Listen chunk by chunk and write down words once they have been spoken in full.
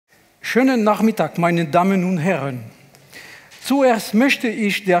Schönen Nachmittag, meine Damen und Herren. Zuerst möchte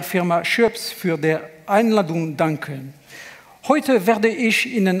ich der Firma Schoeps für die Einladung danken. Heute werde ich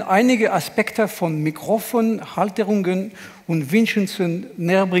Ihnen einige Aspekte von Mikrofonhalterungen und Windshields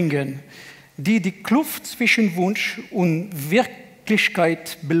näherbringen, die die Kluft zwischen Wunsch und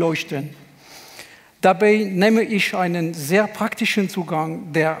Wirklichkeit beleuchten. Dabei nehme ich einen sehr praktischen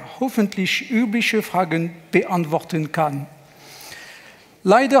Zugang, der hoffentlich übliche Fragen beantworten kann.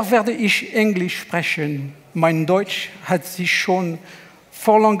 Leider werde ich Englisch sprechen. Mein Deutsch hat sich schon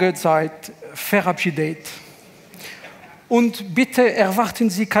vor langer Zeit verabschiedet. Und bitte erwarten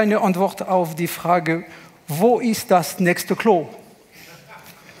Sie keine Antwort auf die Frage, wo ist das nächste Klo?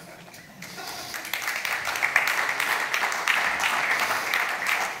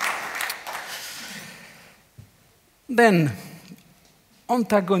 Then,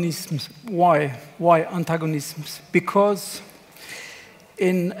 antagonisms. Why? Why antagonisms? Because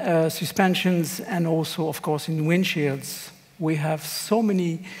in suspensions and also, of course, in windshields, we have so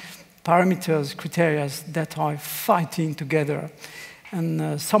many parameters, criteria that are fighting together,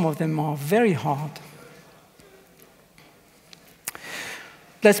 and some of them are very hard.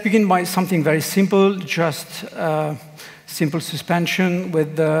 Let's begin by something very simple, just simple suspension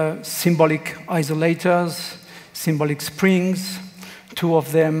with symbolic isolators, symbolic springs, two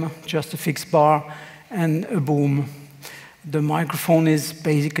of them, just a fixed bar, and a boom. The microphone is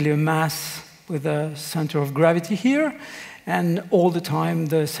basically a mass with a center of gravity here, and all the time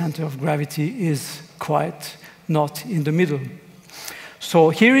the center of gravity is quite not in the middle. So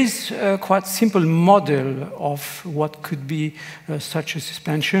here is a quite simple model of what could be such a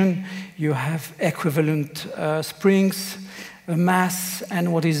suspension. You have equivalent springs, a mass,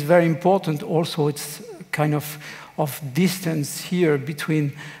 and what is very important also, it's kind of distance here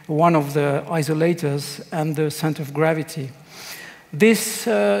between one of the isolators and the center of gravity. This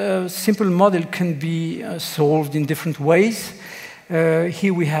simple model can be solved in different ways.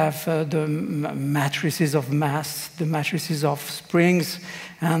 Here we have the matrices of mass, the matrices of springs,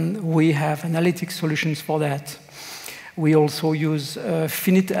 and we have analytic solutions for that. We also use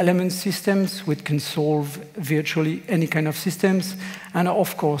finite element systems, which can solve virtually any kind of systems. And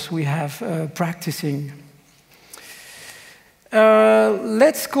of course, we have practicing.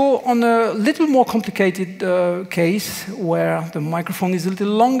 Let's go on a little more complicated case where the microphone is a little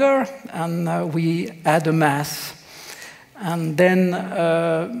longer and we add a mass. And then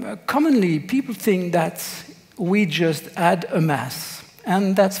commonly people think that we just add a mass,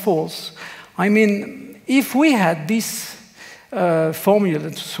 and that's false. I mean, if we had this formula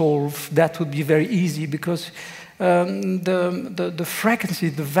to solve, that would be very easy, because the frequency,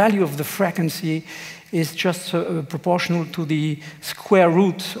 the value of the frequency is just proportional to the square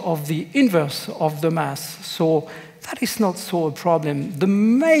root of the inverse of the mass. So that is not so a problem. The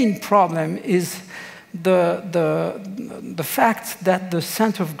main problem is the fact that the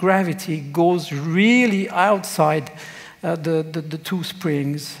center of gravity goes really outside the two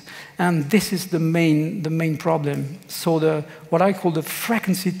springs, and this is the main problem. So what I call the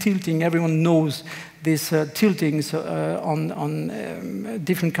frequency tilting, everyone knows these tiltings on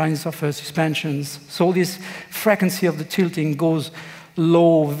different kinds of suspensions. So this frequency of the tilting goes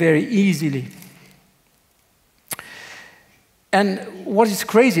low very easily. And what is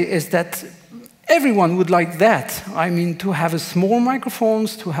crazy is that everyone would like that. I mean, to have a small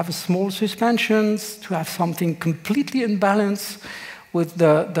microphones, to have a small suspensions, to have something completely in balance with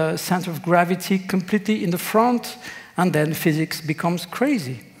the center of gravity completely in the front, and then physics becomes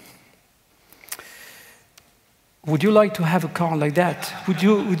crazy. Would you like to have a car like that? Would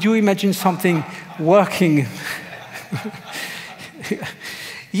you imagine something working?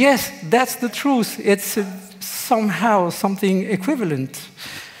 Yes, that's the truth. It's somehow something equivalent.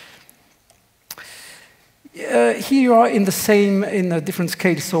 Here you are in a different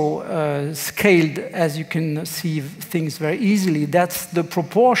scale, so scaled, as you can see things very easily. That's the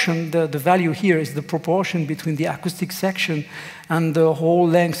proportion, the value here is the proportion between the acoustic section and the whole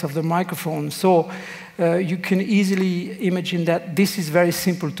length of the microphone. So you can easily imagine that this is very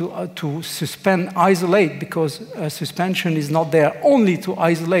simple to suspend, isolate, because suspension is not there only to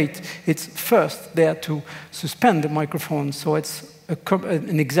isolate, it's first there to suspend the microphone, so it's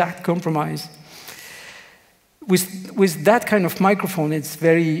an exact compromise. With that kind of microphone, it's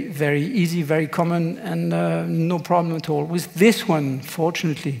very, very easy, very common, and no problem at all. With this one,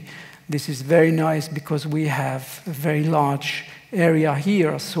 fortunately, this is very nice because we have a very large area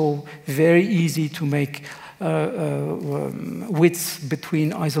here, so very easy to make widths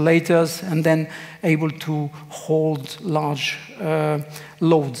between isolators and then able to hold large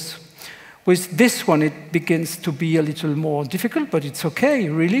loads. With this one, it begins to be a little more difficult, but it's okay,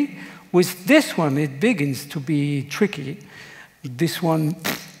 really. With this one, it begins to be tricky. This one,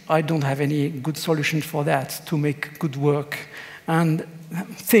 I don't have any good solution for that to make good work. And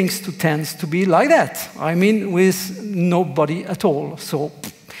things tend to be like that. I mean, with nobody at all. So,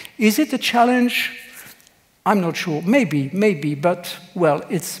 is it a challenge? I'm not sure. Maybe, but, well,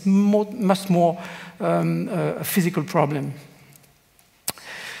 it's much more a physical problem.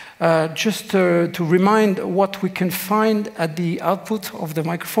 Just to remind what we can find at the output of the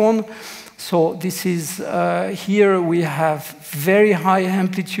microphone. So this is, here we have very high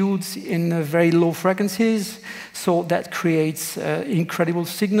amplitudes in very low frequencies. So that creates incredible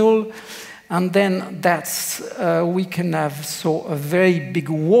signal. And then we can have a very big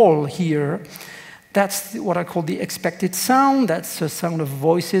wall here. That's what I call the expected sound. That's a sound of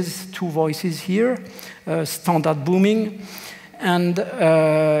voices, 2 voices here, standard booming. And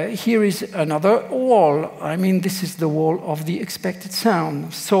here is another wall. I mean, this is the wall of the expected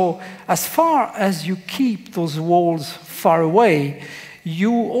sound. So as far as you keep those walls far away,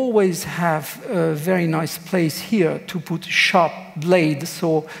 you always have a very nice place here to put a sharp blade,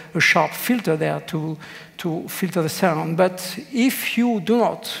 so a sharp filter there to filter the sound. But if you do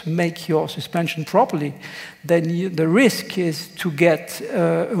not make your suspension properly, then the risk is to get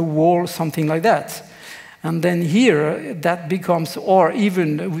a wall, something like that. And then here, that becomes, or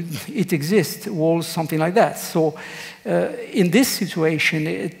even it exists, walls, something like that. So in this situation,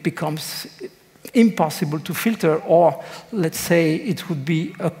 it becomes impossible to filter, or let's say it would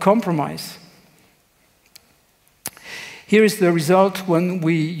be a compromise. Here is the result when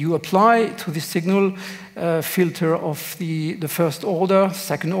you apply to this signal filter of the first order,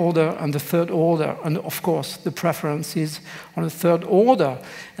 second order, and the third order. And of course, the preference is on the third order,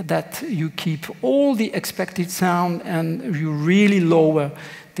 that you keep all the expected sound and you really lower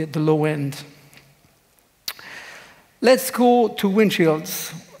the low end. Let's go to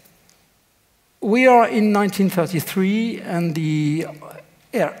windshields. We are in 1933, and the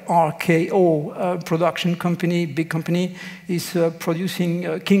RKO production company, big company, is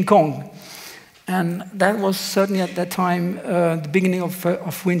producing King Kong. And that was certainly at that time the beginning of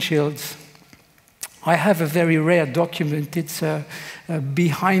windshields. I have a very rare document. It's a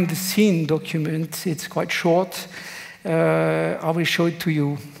behind-the-scene document. It's quite short. I will show it to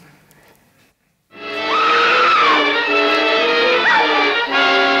you.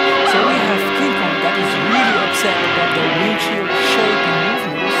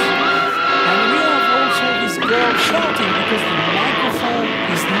 Shouting because the microphone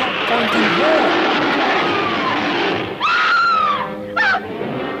is not pointing well.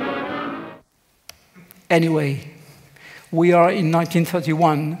 Anyway, we are in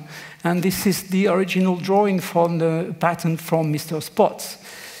 1931, and this is the original drawing from the patent from Mr. Spots.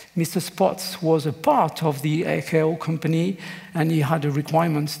 Mr. Spots was a part of the RKO company, and he had the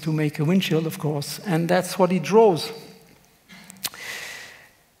requirements to make a windshield, of course, and that's what he draws.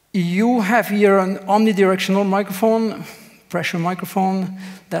 You have here an omnidirectional microphone, pressure microphone.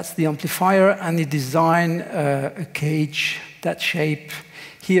 That's the amplifier, and he designed a cage, that shape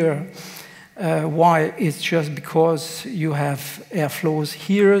here. Why? It's just because you have airflows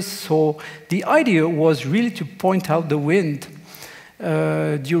here. So the idea was really to point out the wind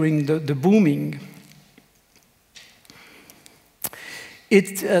during the booming.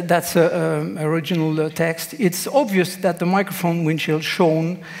 That's original text. It's obvious that the microphone windshield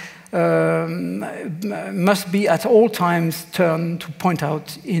shown must be at all times turned to point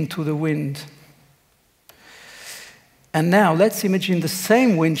out into the wind. And now let's imagine the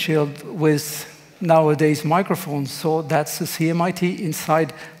same windshield with nowadays microphones. So that's a CMIT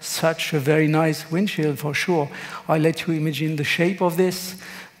inside such a very nice windshield for sure. I'll let you imagine the shape of this.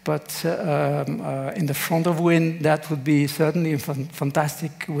 But in the front of wind, that would be certainly a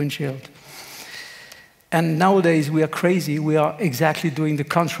fantastic windshield. And nowadays, we are crazy. We are exactly doing the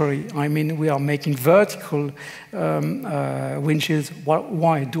contrary. I mean, we are making vertical windshields.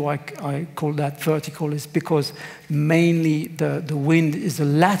 Why do I call that vertical? It's because mainly the wind is a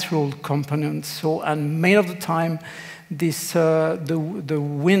lateral component. So, and many of the time, the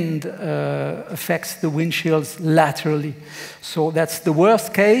wind affects the windshields laterally. So that's the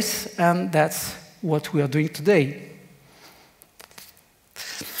worst case, and that's what we are doing today.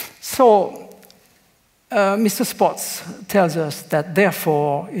 So Mr. Spots tells us that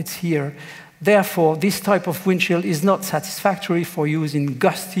therefore, it's here, therefore this type of windshield is not satisfactory for use in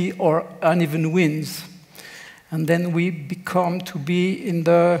gusty or uneven winds. And then we become to be in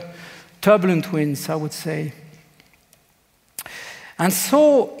the turbulent winds, I would say. And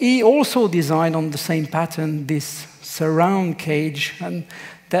so he also designed on the same pattern this surround cage, and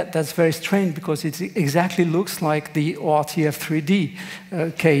That's very strange because it exactly looks like the ORTF 3D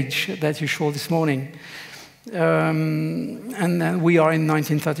cage that you showed this morning. And then we are in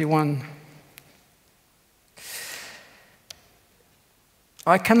 1931.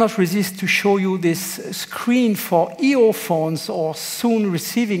 I cannot resist to show you this screen for earphones or soon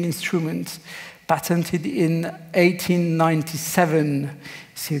receiving instruments, patented in 1897.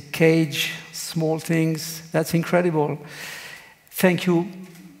 See a cage, small things, that's incredible. Thank you,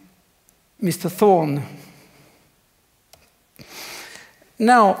 Mr. Thorne.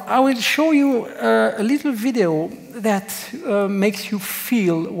 Now, I will show you a little video that makes you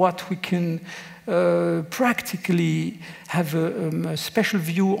feel what we can practically have a special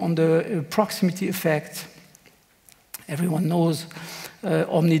view on the proximity effect. Everyone knows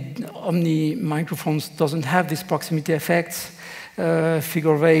Omni microphones doesn't have this proximity effects.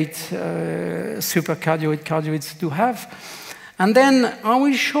 Figure 8, cardioids do have. And then I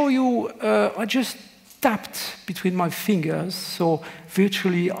will show you, I just tapped between my fingers, so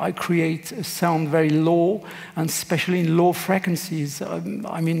virtually I create a sound very low, and especially in low frequencies.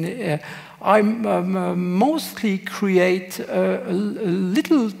 I mostly create a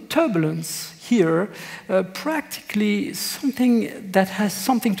little turbulence here, practically something that has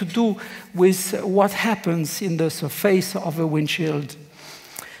something to do with what happens in the surface of a windshield.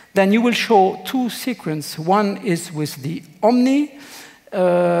 Then you will show two sequences. One is with the Omni.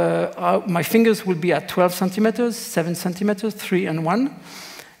 My fingers will be at 12 centimeters, 7 centimeters, 3 and 1.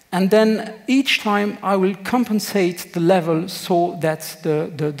 And then each time I will compensate the level so that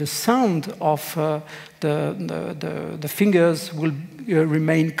the sound of the fingers will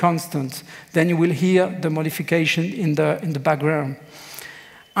remain constant. Then you will hear the modification in the background.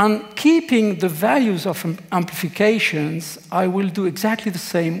 And keeping the values of amplifications, I will do exactly the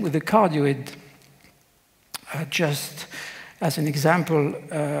same with the cardioid. Just as an example,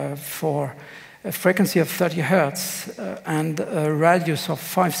 for a frequency of 30 hertz and a radius of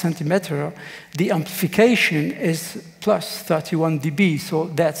 5 centimeters, the amplification is plus 31 dB. So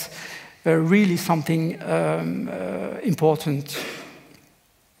that's really something important.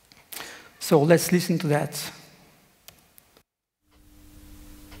 So let's listen to that.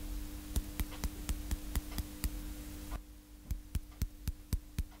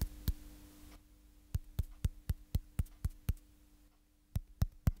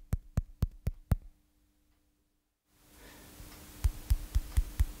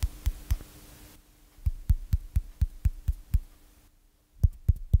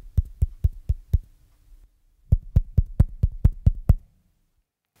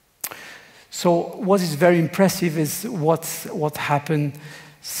 So what is very impressive is what happened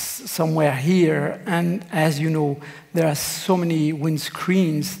somewhere here. And as you know, there are so many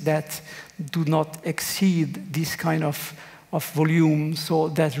windscreens that do not exceed this kind of volume. So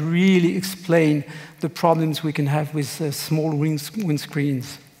that really explain the problems we can have with small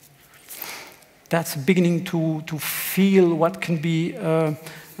windscreens. That's beginning to feel what can be the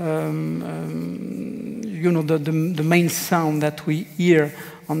main sound that we hear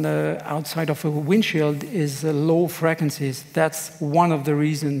on the outside of a windshield is low frequencies. That's one of the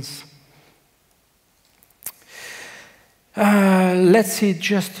reasons. Let's see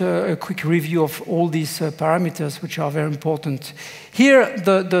just a quick review of all these parameters, which are very important. Here,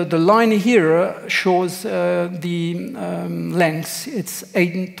 the line here shows the length. It's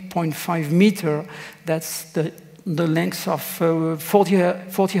 8.5 meters. That's the length of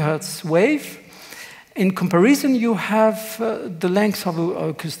 40 hertz wave. In comparison, you have the length of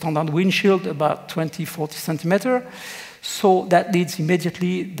a standard windshield, about 20-40 centimeters. So that leads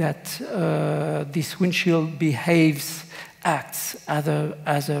immediately that this windshield acts as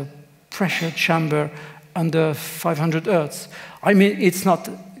a pressure chamber under 500 hertz. I mean, it's not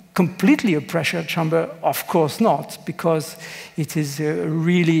completely a pressure chamber, of course not, because it is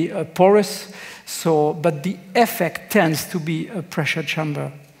really porous. So, but the effect tends to be a pressure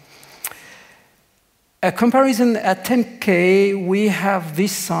chamber. A comparison at 10K, we have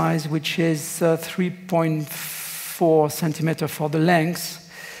this size, which is 3.4 centimeters for the length,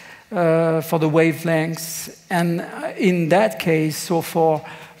 for the wavelengths. And in that case, so for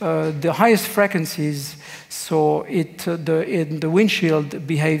the highest frequencies, so the windshield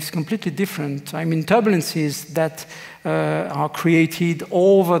behaves completely different. I mean, turbulences that are created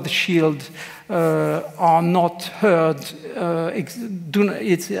over the shield are not heard.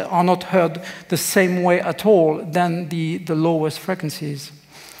 Are not heard the same way at all than the lowest frequencies.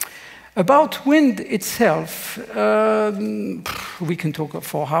 About wind itself, we can talk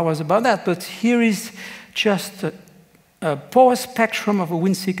for hours about that, but here is just a power spectrum of a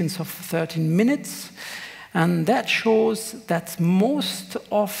wind sequence of 13 minutes. And that shows that most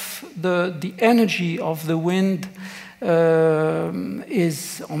of the energy of the wind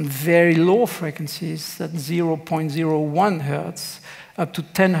is on very low frequencies, at 0.01 hertz, up to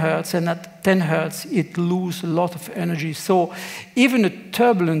 10 hertz, and at 10 hertz it loses a lot of energy. So even a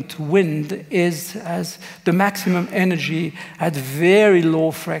turbulent wind has the maximum energy at very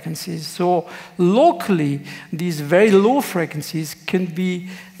low frequencies. So locally, these very low frequencies can be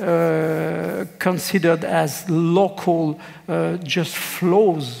considered as local just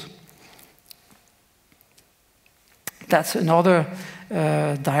flows. That's another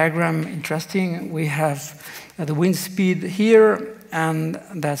diagram, interesting. We have the wind speed here, and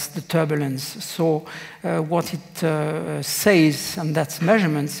that's the turbulence. So what it says, and that's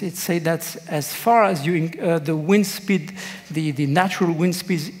measurements, it says that as far as the wind speed, the natural wind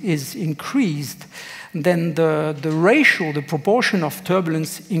speed is increased, then the ratio, the proportion of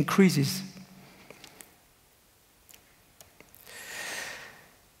turbulence increases.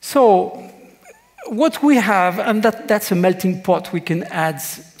 So what we have, and that's a melting pot, we can add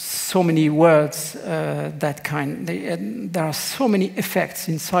so many words that kind. There are so many effects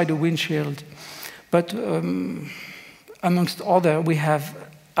inside the windshield. But amongst other, we have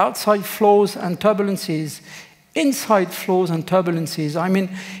outside flows and turbulences, inside flows and turbulences. I mean,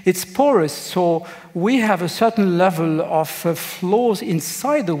 it's porous, so we have a certain level of flows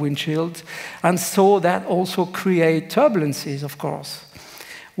inside the windshield, and so that also creates turbulences, of course.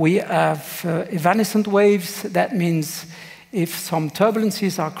 We have evanescent waves. That means if some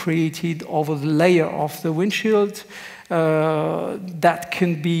turbulences are created over the layer of the windshield, that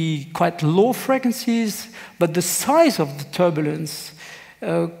can be quite low frequencies, but the size of the turbulence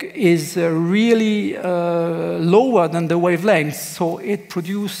is really lower than the wavelength. So it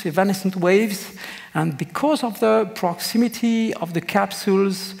produces evanescent waves, and because of the proximity of the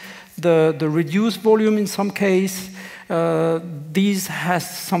capsules, the reduced volume in some case, this has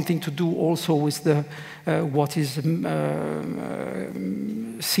something to do also with what is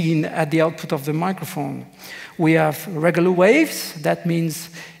seen at the output of the microphone. We have regular waves. That means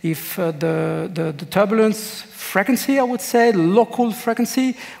if the turbulence frequency, I would say, local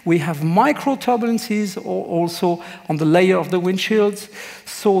frequency, we have micro turbulences also on the layer of the windshields.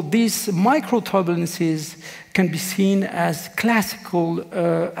 So these micro turbulences can be seen as classical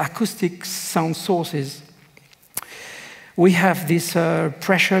acoustic sound sources. We have this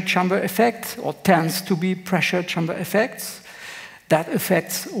pressure chamber effect, or tends to be pressure chamber effects. That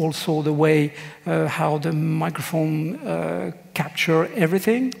affects also the way how the microphone capture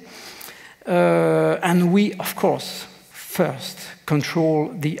everything. And we, of course, first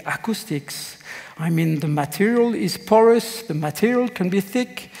control the acoustics. I mean, the material is porous, the material can be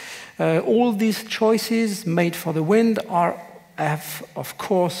thick. All these choices made for the wind have, of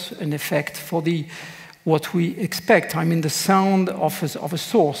course, an effect for what we expect. I mean, the sound of a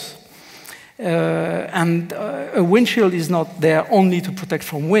source. And a windshield is not there only to protect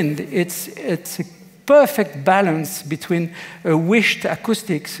from wind. It's a perfect balance between a wished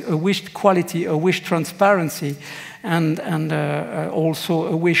acoustics, a wished quality, a wished transparency, and also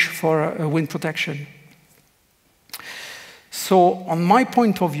a wish for wind protection. So, on my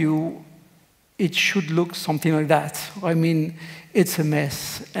point of view, it should look something like that. I mean, it's a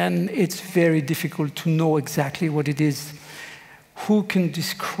mess, and it's very difficult to know exactly what it is. Who can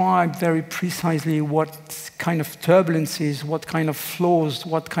describe very precisely what kind of turbulences, what kind of flows,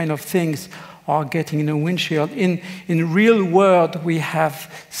 what kind of things are getting in a windshield? In real world, we have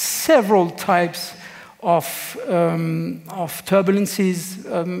several types of turbulences.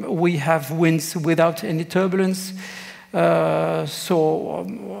 We have winds without any turbulence. So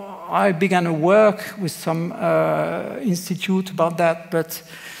I began to work with some institute about that, but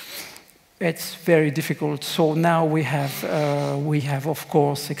it's very difficult. So now we have, of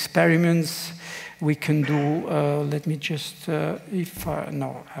course, experiments. We can do, let me just,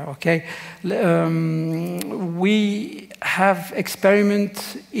 no, okay. We have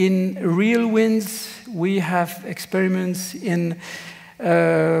experiments in real winds. We have experiments in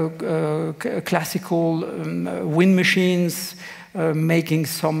classical wind machines making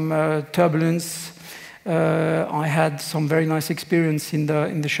some turbulence. I had some very nice experience in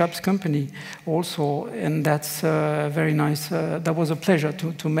the Schoeps company also, and that's very nice. That was a pleasure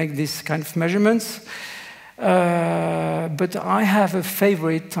to make this kind of measurements. But I have a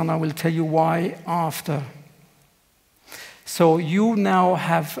favorite, and I will tell you why after. So you now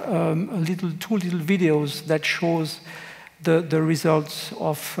have two little videos that shows the results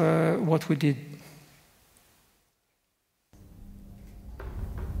of what we did.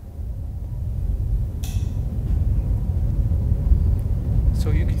 So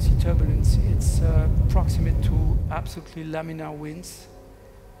you can see turbulence. It's proximate to absolutely laminar winds.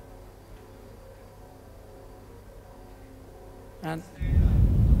 And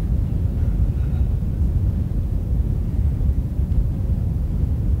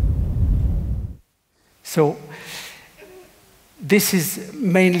so this is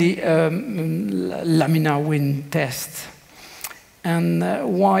mainly laminar wind test. And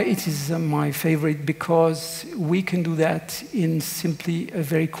why it is my favorite? Because we can do that in simply a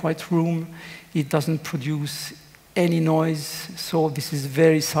very quiet room. It doesn't produce any noise, so this is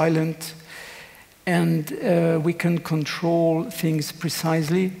very silent. And we can control things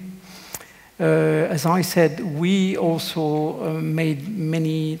precisely. As I said, we also made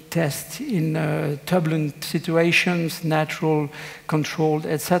many tests in turbulent situations, natural, controlled,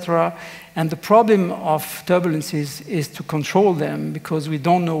 etc. And the problem of turbulences is to control them, because we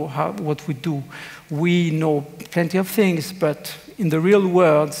don't know what we do. We know plenty of things, but in the real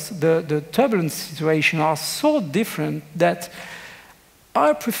world, the turbulent situations are so different that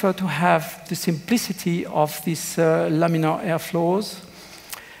I prefer to have the simplicity of these laminar airflows.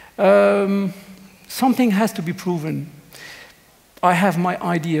 Something has to be proven. I have my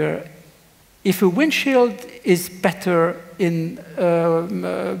idea. If a windshield is better in,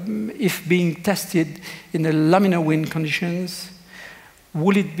 if being tested in the laminar wind conditions,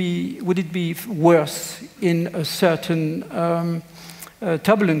 would it be worse in a certain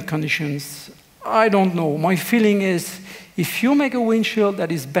turbulent conditions? I don't know. My feeling is, if you make a windshield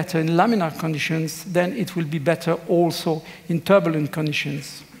that is better in laminar conditions, then it will be better also in turbulent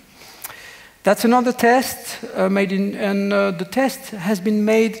conditions. That's another test made in, and the test has been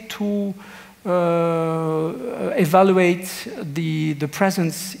made to evaluate the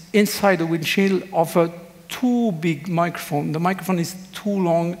presence inside the windshield of a too big microphone. The microphone is too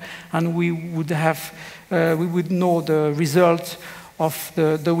long, and we would know the result of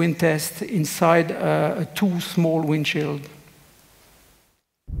the wind test inside a too small windshield.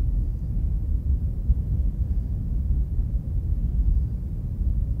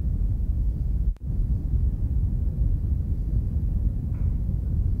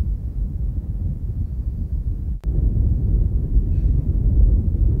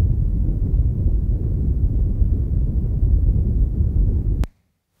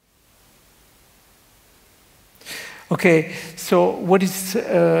 Okay, so what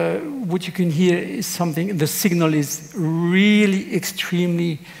you can hear is something, the signal is really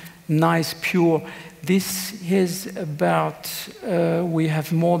extremely nice, pure. This is about, we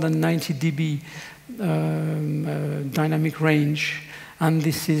have more than 90 dB dynamic range, and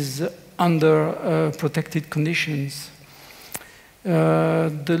this is under protected conditions.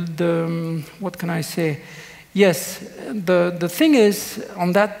 What can I say? Yes, the thing is,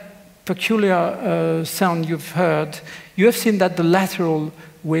 on that peculiar sound you've heard, you have seen that the lateral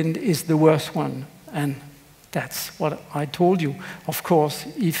wind is the worst one. And that's what I told you. Of course,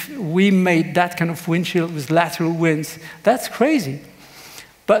 if we made that kind of windshield with lateral winds, that's crazy.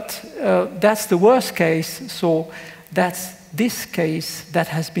 But that's the worst case, so that's this case that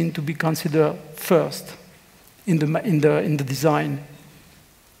has been to be considered first in the design.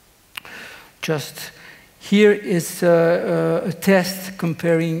 Just here is a test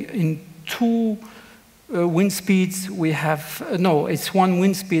comparing in two wind speeds. We have, no, it's one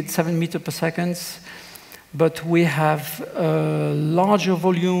wind speed, 7 meters per second, but we have a larger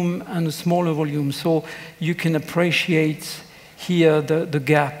volume and a smaller volume. So you can appreciate here the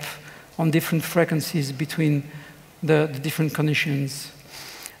gap on different frequencies between the different conditions.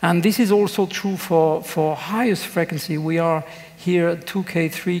 And this is also true for highest frequency. We are here at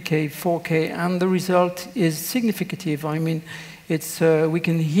 2K, 3K, 4K, and the result is significative. I mean, it's, we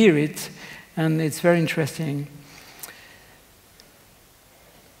can hear it, and it's very interesting.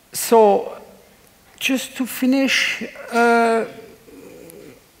 So, just to finish,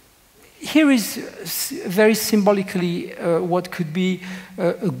 here is very symbolically what could be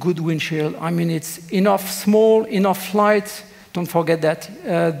a good windshield. I mean, it's enough small, enough light. Don't forget that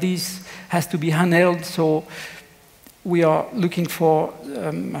this has to be handheld, so we are looking for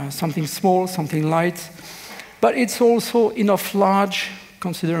something small, something light. But it's also enough large,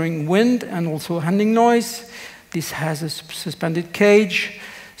 considering wind and also handling noise. This has a suspended cage,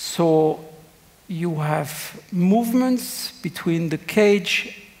 so you have movements between the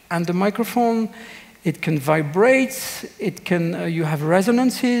cage and the microphone. It can vibrate, it can, you have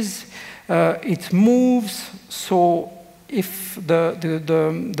resonances, it moves, so if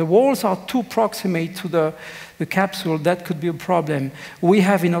the walls are too proximate to the capsule, that could be a problem. We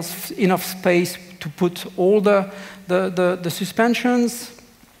have enough space to put all the suspensions,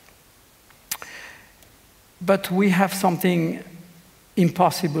 but we have something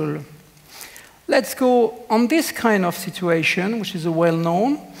impossible. Let's go on this kind of situation, which is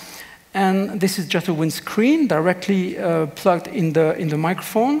well-known. And this is just a windscreen directly plugged in the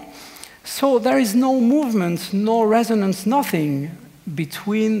microphone. So there is no movement, no resonance, nothing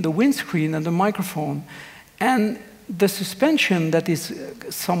between the windscreen and the microphone. And the suspension that is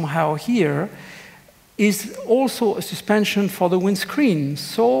somehow here is also a suspension for the windscreen.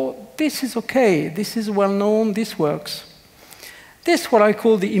 So this is okay, this is well known, this works. This is what I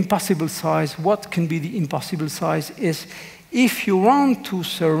call the impossible size. What can be the impossible size is if you want to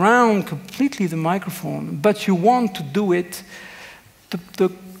surround completely the microphone, but you want to do it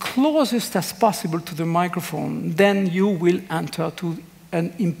the closest as possible to the microphone, then you will enter to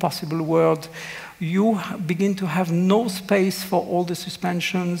an impossible world. You begin to have no space for all the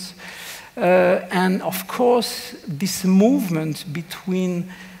suspensions. And of course, this movement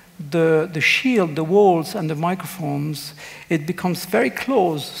between the shield, the walls, and the microphones, it becomes very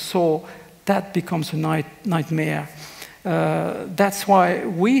close, so that becomes a nightmare. That's why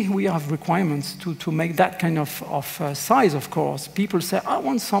we have requirements to make that kind of size, of course. People say, I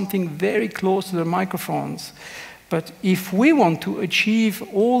want something very close to the microphones. But if we want to achieve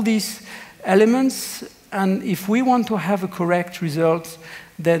all these elements, and if we want to have a correct result,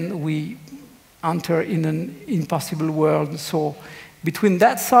 then we enter in an impossible world. So between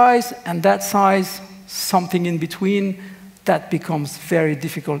that size and that size, something in between, that becomes very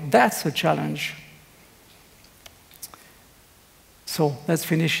difficult. That's a challenge. So let's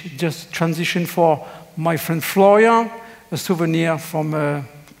finish. Just transition for my friend Florian, a souvenir from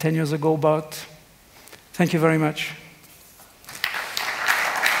 10 years ago about. Thank you very much.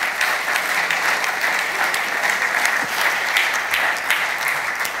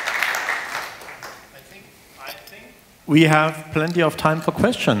 I think we have plenty of time for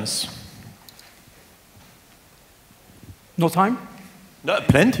questions. No time? No,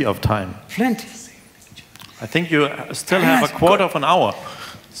 plenty of time. Plenty. I think you still have a quarter of an hour,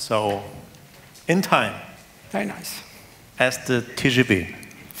 so in time. Very nice. As the TGB.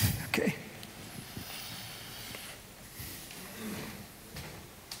 Okay.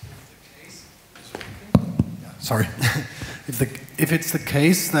 Sorry. If it's the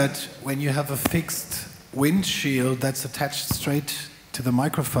case that when you have a fixed windshield that's attached straight to the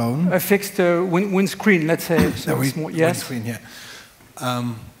microphone, a fixed windscreen, let's say. So yes. Windscreen, yeah.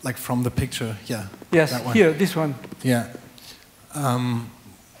 Like from the picture, yeah. Yes, that one. here, this one. Yeah.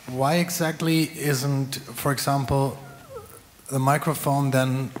 Why exactly isn't, for example, the microphone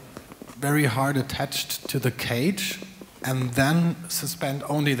then very hard attached to the cage and then suspend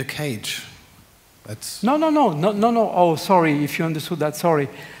only the cage? That's No. Oh, sorry, if you understood that, sorry.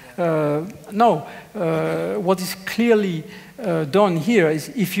 No, what is clearly done here is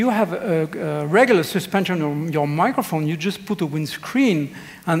if you have a regular suspension on your microphone, you just put a windscreen,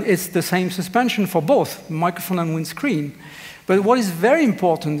 and it's the same suspension for both microphone and windscreen. But what is very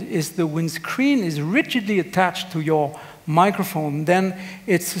important is the windscreen is rigidly attached to your microphone. Then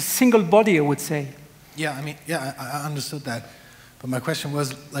it's a single body, I would say. Yeah, I mean, yeah, I understood that. But my question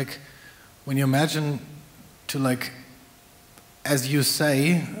was, like, when you imagine to, like, as you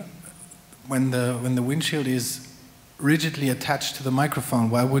say, when the windshield is rigidly attached to the microphone,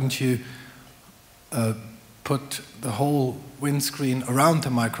 why wouldn't you put the whole windscreen around the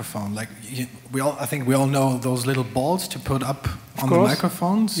microphone? Like I think we all know those little balls to put up on the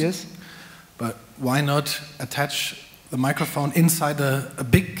microphones. Yes. But why not attach the microphone inside a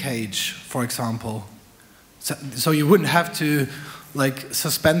big cage, for example? So you wouldn't have to like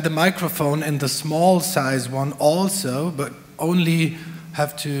suspend the microphone in the small size one also, but only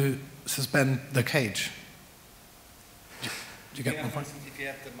have to suspend the cage. Do you get my point? If you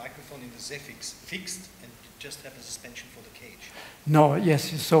have the microphone in the Zefix fixed and you just have a suspension for the cage. No,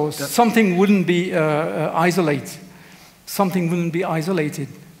 yes, so something wouldn't be isolated. Something wouldn't be isolated.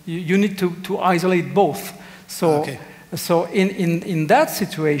 You need to isolate both. So, so in that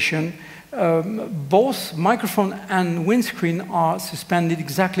situation, both microphone and windscreen are suspended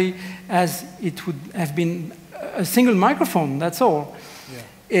exactly as it would have been a single microphone, that's all.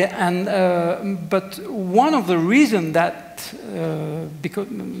 And, but one of the reasons that,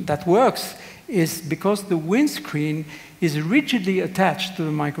 that works is because the windscreen is rigidly attached to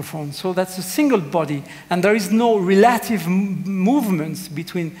the microphone. So that's a single body, and there is no relative movements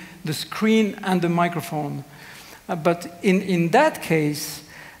between the screen and the microphone. But in that case,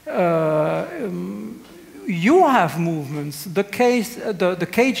 you have movements. The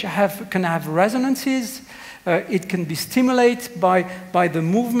cage can have resonances. It can be stimulated by the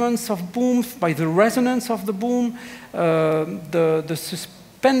movements of booms, by the resonance of the boom. The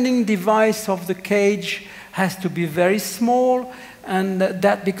suspending device of the cage has to be very small, and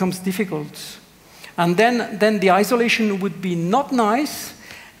that becomes difficult. And then the isolation would be not nice,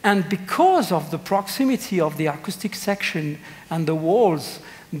 and because of the proximity of the acoustic section and the walls,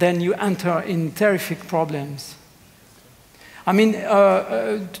 then you enter in terrific problems. I mean,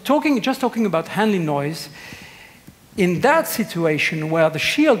 just talking about handling noise, in that situation where the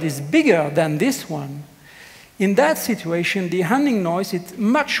shield is bigger than this one, in that situation, the handling noise is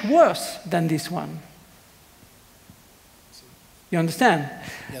much worse than this one. You understand?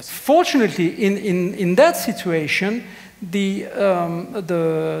 Yes. Fortunately, in that situation, the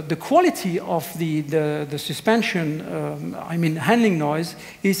quality of the suspension, I mean handling noise,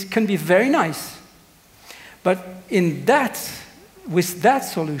 can be very nice. But with that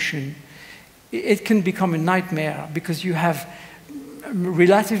solution, it can become a nightmare because you have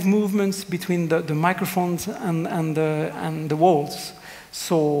relative movements between the microphones and the walls.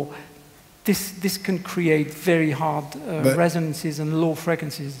 So this can create very hard resonances and low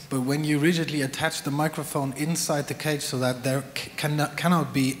frequencies. But when you rigidly attach the microphone inside the cage so that there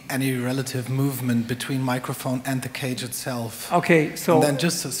cannot be any relative movement between microphone and the cage itself. Okay, so... And then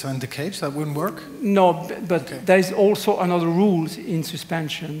just suspend the cage, that wouldn't work? No, but okay. There is also another rule in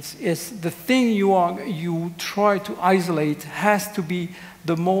suspensions, is the thing you try to isolate has to be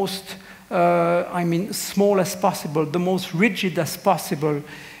the most, small as possible, the most rigid as possible.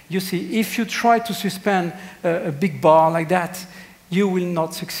 You see, if you try to suspend a big bar like that, you will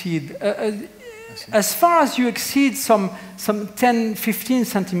not succeed. As far as you exceed some 10, 15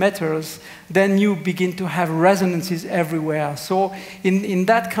 centimeters, then you begin to have resonances everywhere. So in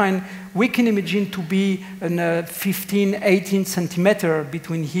that kind, we can imagine to be 15, 18 centimeter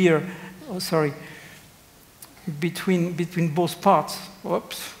between here, between both parts.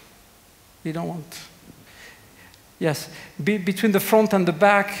 Whoops, you don't want. Yes, between the front and the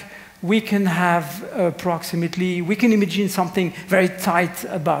back, we can have approximately, we can imagine something very tight,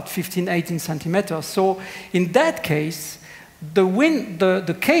 about 15, 18 centimeters. So in that case,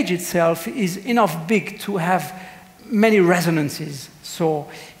 the cage itself is enough big to have many resonances. So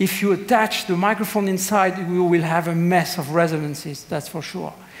if you attach the microphone inside, we will have a mess of resonances, that's for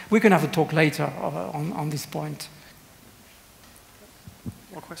sure. We can have a talk later on this point.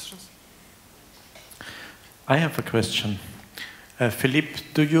 More questions? I have a question. Philippe,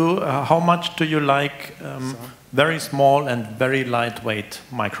 how much do you like very small and very lightweight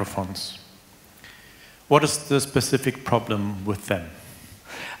microphones? What is the specific problem with them?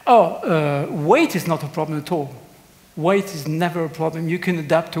 Weight is not a problem at all. Weight is never a problem. You can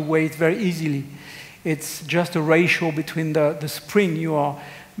adapt the weight very easily. It's just a ratio between the spring you are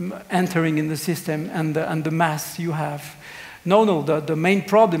entering in the system and the mass you have. No, the main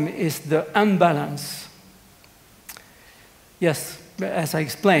problem is the unbalance. Yes, as I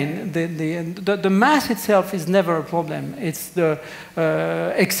explained, the mass itself is never a problem. It's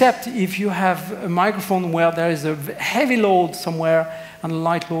except if you have a microphone where there is a heavy load somewhere and a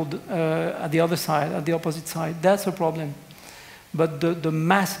light load at the other side, at the opposite side, that's a problem. But the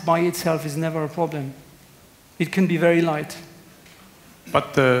mass by itself is never a problem. It can be very light.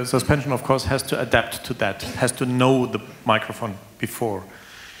 But the suspension, of course, has to adapt to that, has to know the microphone before.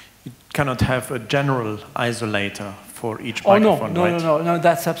 You cannot have a general isolator for each microphone, right? No,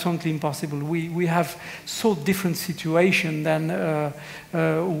 that's absolutely impossible. We have so different situation, then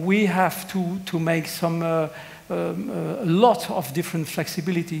we have to make a lot of different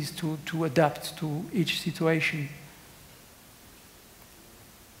flexibilities to adapt to each situation.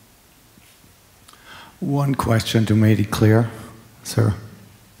 One question to make it clear, sir.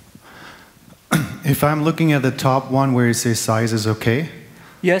 If I'm looking at the top one where you say size is okay.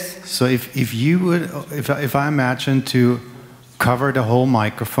 Yes. So if I imagine to cover the whole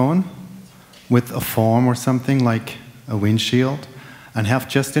microphone with a foam or something like a windshield and have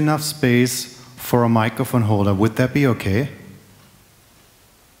just enough space for a microphone holder, would that be okay?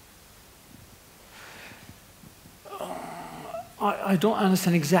 I don't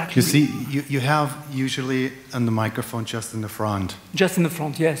understand exactly. You see, you have usually on the microphone just in the front. Just in the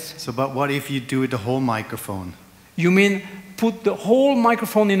front, yes. So, but what if you do the whole microphone? You mean put the whole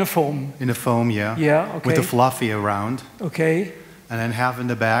microphone in a foam? In a foam, yeah. Yeah, okay. With the fluffy around. Okay. And then have in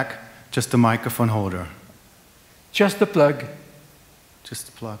the back just a microphone holder. Just the plug. Just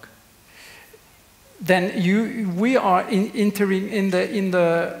the plug. Then we are entering in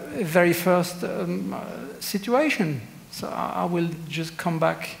the very first situation. So I will just come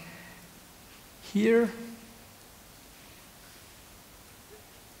back here.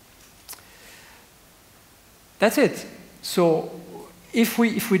 That's it. So if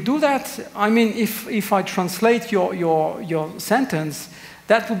we do that, I mean, if I translate your sentence,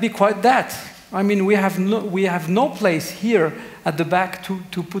 that would be quite that. I mean, we have no place here at the back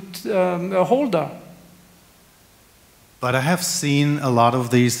to put a holder. But I have seen a lot of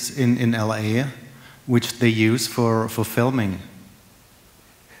these in LA, which they use for filming.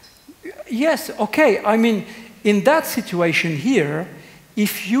 Yes, okay. I mean, in that situation here,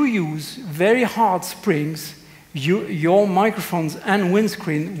 if you use very hard springs, your microphones and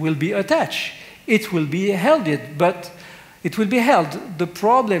windscreen will be attached. It will be held, but it will be held. The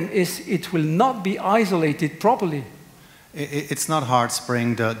problem is it will not be isolated properly. It's not hard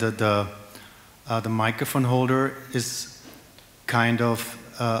spring. The microphone holder is kind of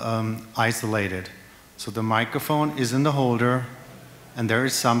isolated. So the microphone is in the holder, and there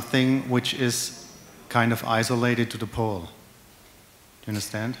is something which is kind of isolated to the pole. Do you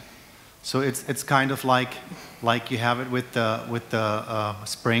understand? So it's kind of like you have it with the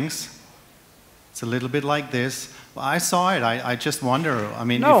springs. It's a little bit like this. Well, I saw it. I just wonder. I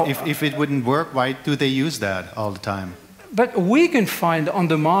mean, no, if it wouldn't work, why do they use that all the time? But we can find on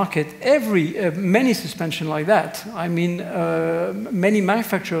the market many suspension like that. I mean, many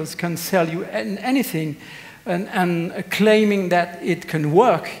manufacturers can sell you anything and claiming that it can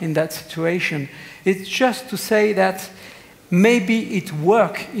work in that situation. It's just to say that maybe it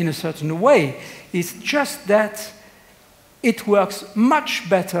works in a certain way. It's just that it works much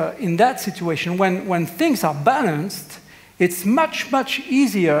better in that situation. When things are balanced, it's much, much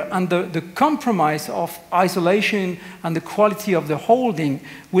easier, and the compromise of isolation and the quality of the holding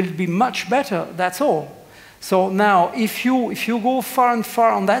will be much better, that's all. So now, if you go far and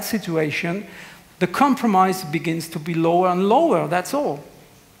far on that situation, the compromise begins to be lower and lower, that's all.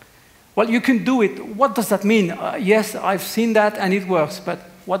 Well, you can do it. What does that mean? Yes, I've seen that and it works, but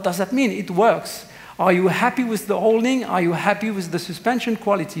what does that mean? It works. Are you happy with the holding? Are you happy with the suspension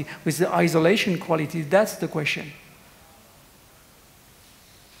quality, with the isolation quality? That's the question.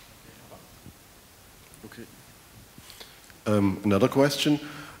 Okay. Another question.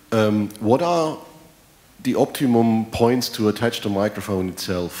 What are the optimum points to attach the microphone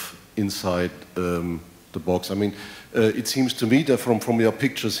itself inside the box? I mean, it seems to me that from your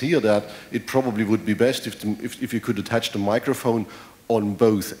pictures here that it probably would be best if you could attach the microphone on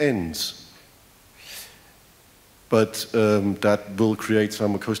both ends. But that will create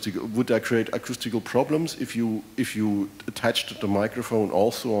some would that create acoustical problems if you attached the microphone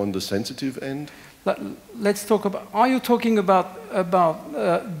also on the sensitive end? Let's talk about, are you talking about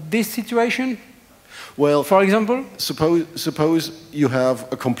this situation? Well, for example? Suppose you have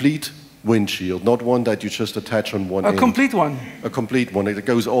a complete windshield, not one that you just attach on one end. A complete one? A complete one, it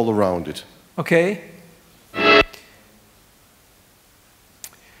goes all around it. Okay.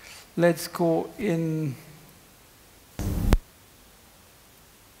 Let's go in,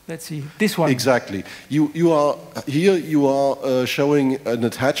 let's see, this one. Exactly. You are showing an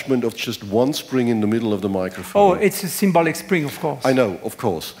attachment of just one spring in the middle of the microphone. Oh, it's a symbolic spring, of course. I know, of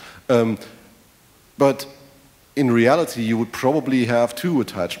course. But in reality, you would probably have two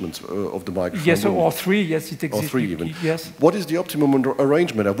attachments of the microphone. Yes, or three, yes, it exists. Or three even. Yes. What is the optimum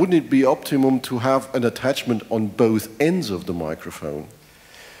arrangement? Wouldn't it be optimum to have an attachment on both ends of the microphone?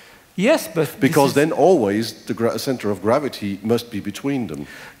 Yes, but... Because then always the center of gravity must be between them.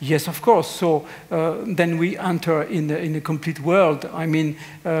 Yes, of course. So then we enter in a complete world. I mean,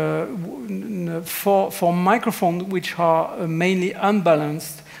 for microphones which are mainly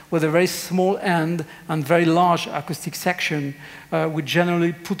unbalanced, with a very small end and very large acoustic section, we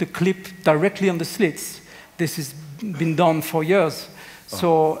generally put a clip directly on the slits. This has been done for years.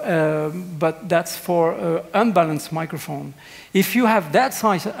 So, but that's for unbalanced microphone. If you have that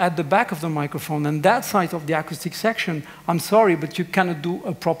size at the back of the microphone and that size of the acoustic section, I'm sorry, but you cannot do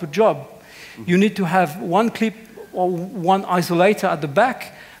a proper job. You need to have one clip or one isolator at the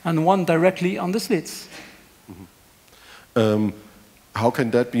back and one directly on the slits. How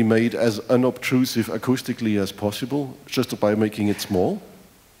can that be made as unobtrusive acoustically as possible, just by making it small?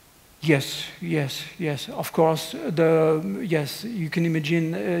 Yes, yes, yes. Of course, yes, you can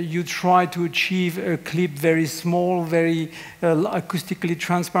imagine you try to achieve a clip very small, very acoustically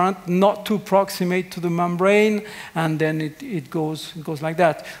transparent, not too proximate to the membrane, and then it goes like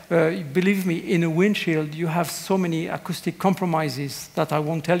that. Believe me, in a windshield, you have so many acoustic compromises that I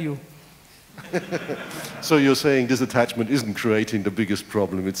won't tell you. So you're saying this attachment isn't creating the biggest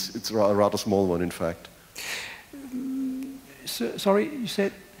problem, it's a rather small one, in fact. Sorry, you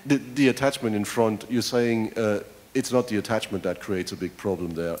said? The attachment in front, you're saying it's not the attachment that creates a big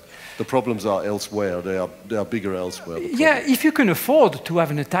problem there. The problems are elsewhere, they are bigger elsewhere. Yeah, if you can afford to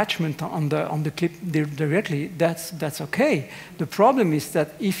have an attachment on the clip directly, that's okay. The problem is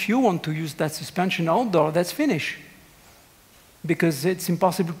that if you want to use that suspension outdoor, that's finished. because it's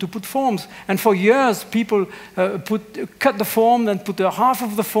impossible to put forms. And for years, people cut the form and put half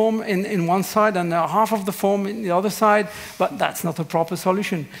of the form in one side and half of the form in the other side, but that's not a proper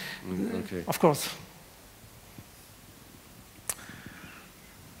solution, Okay. of course.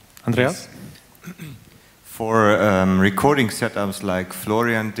 Andreas? For recording setups like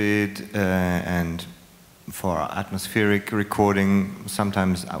Florian did, and for atmospheric recording,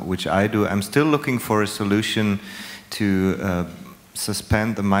 sometimes which I do, I'm still looking for a solution to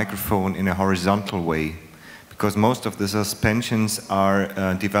suspend the microphone in a horizontal way, because most of the suspensions are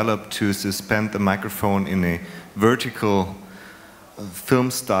developed to suspend the microphone in a vertical film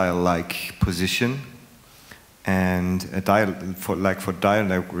style-like position, and for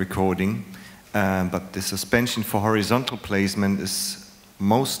dialogue recording. But the suspension for horizontal placement is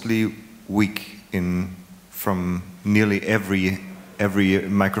mostly weak from nearly every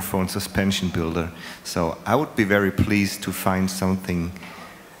microphone suspension builder. So I would be very pleased to find something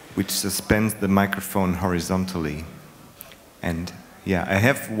which suspends the microphone horizontally. And yeah, I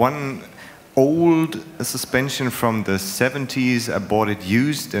have one old suspension from the 70s. I bought it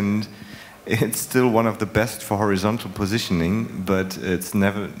used, and it's still one of the best for horizontal positioning, but it's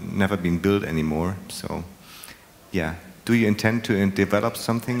never been built anymore. So yeah, do you intend to develop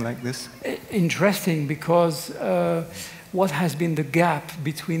something like this? Interesting, because what has been the gap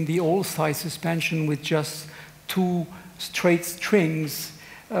between the old style suspension with just two straight strings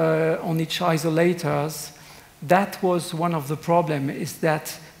on each isolators, that was one of the problems, is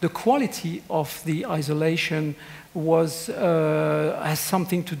that the quality of the isolation has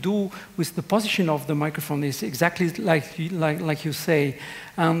something to do with the position of the microphone. It's exactly like you say.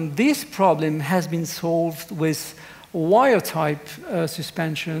 And this problem has been solved with wire-type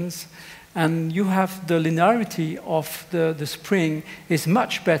suspensions, and you have the linearity of the spring is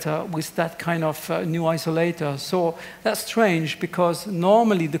much better with that kind of new isolator. So that's strange, because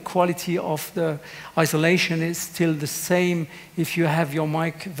normally the quality of the isolation is still the same if you have your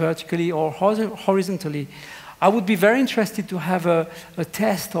mic vertically or horizontally. I would be very interested to have a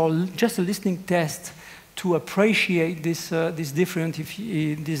test, or just a listening test, to appreciate this difference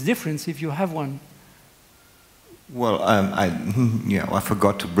if you have one. Well, I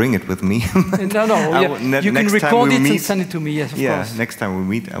forgot to bring it with me. No, you can record it and send it to me, yes, of course. Yeah, next time we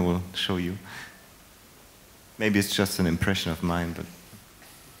meet, I will show you. Maybe it's just an impression of mine, but...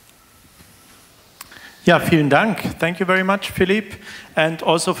 Ja, vielen Dank. Thank you very much, Philippe. And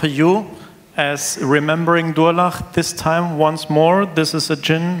also for you, as remembering Durlach, this time once more, this is a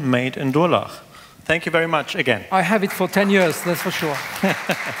gin made in Durlach. Thank you very much again. I have it for 10 years, that's for sure.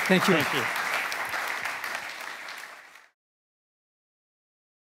 Thank you. Thank you.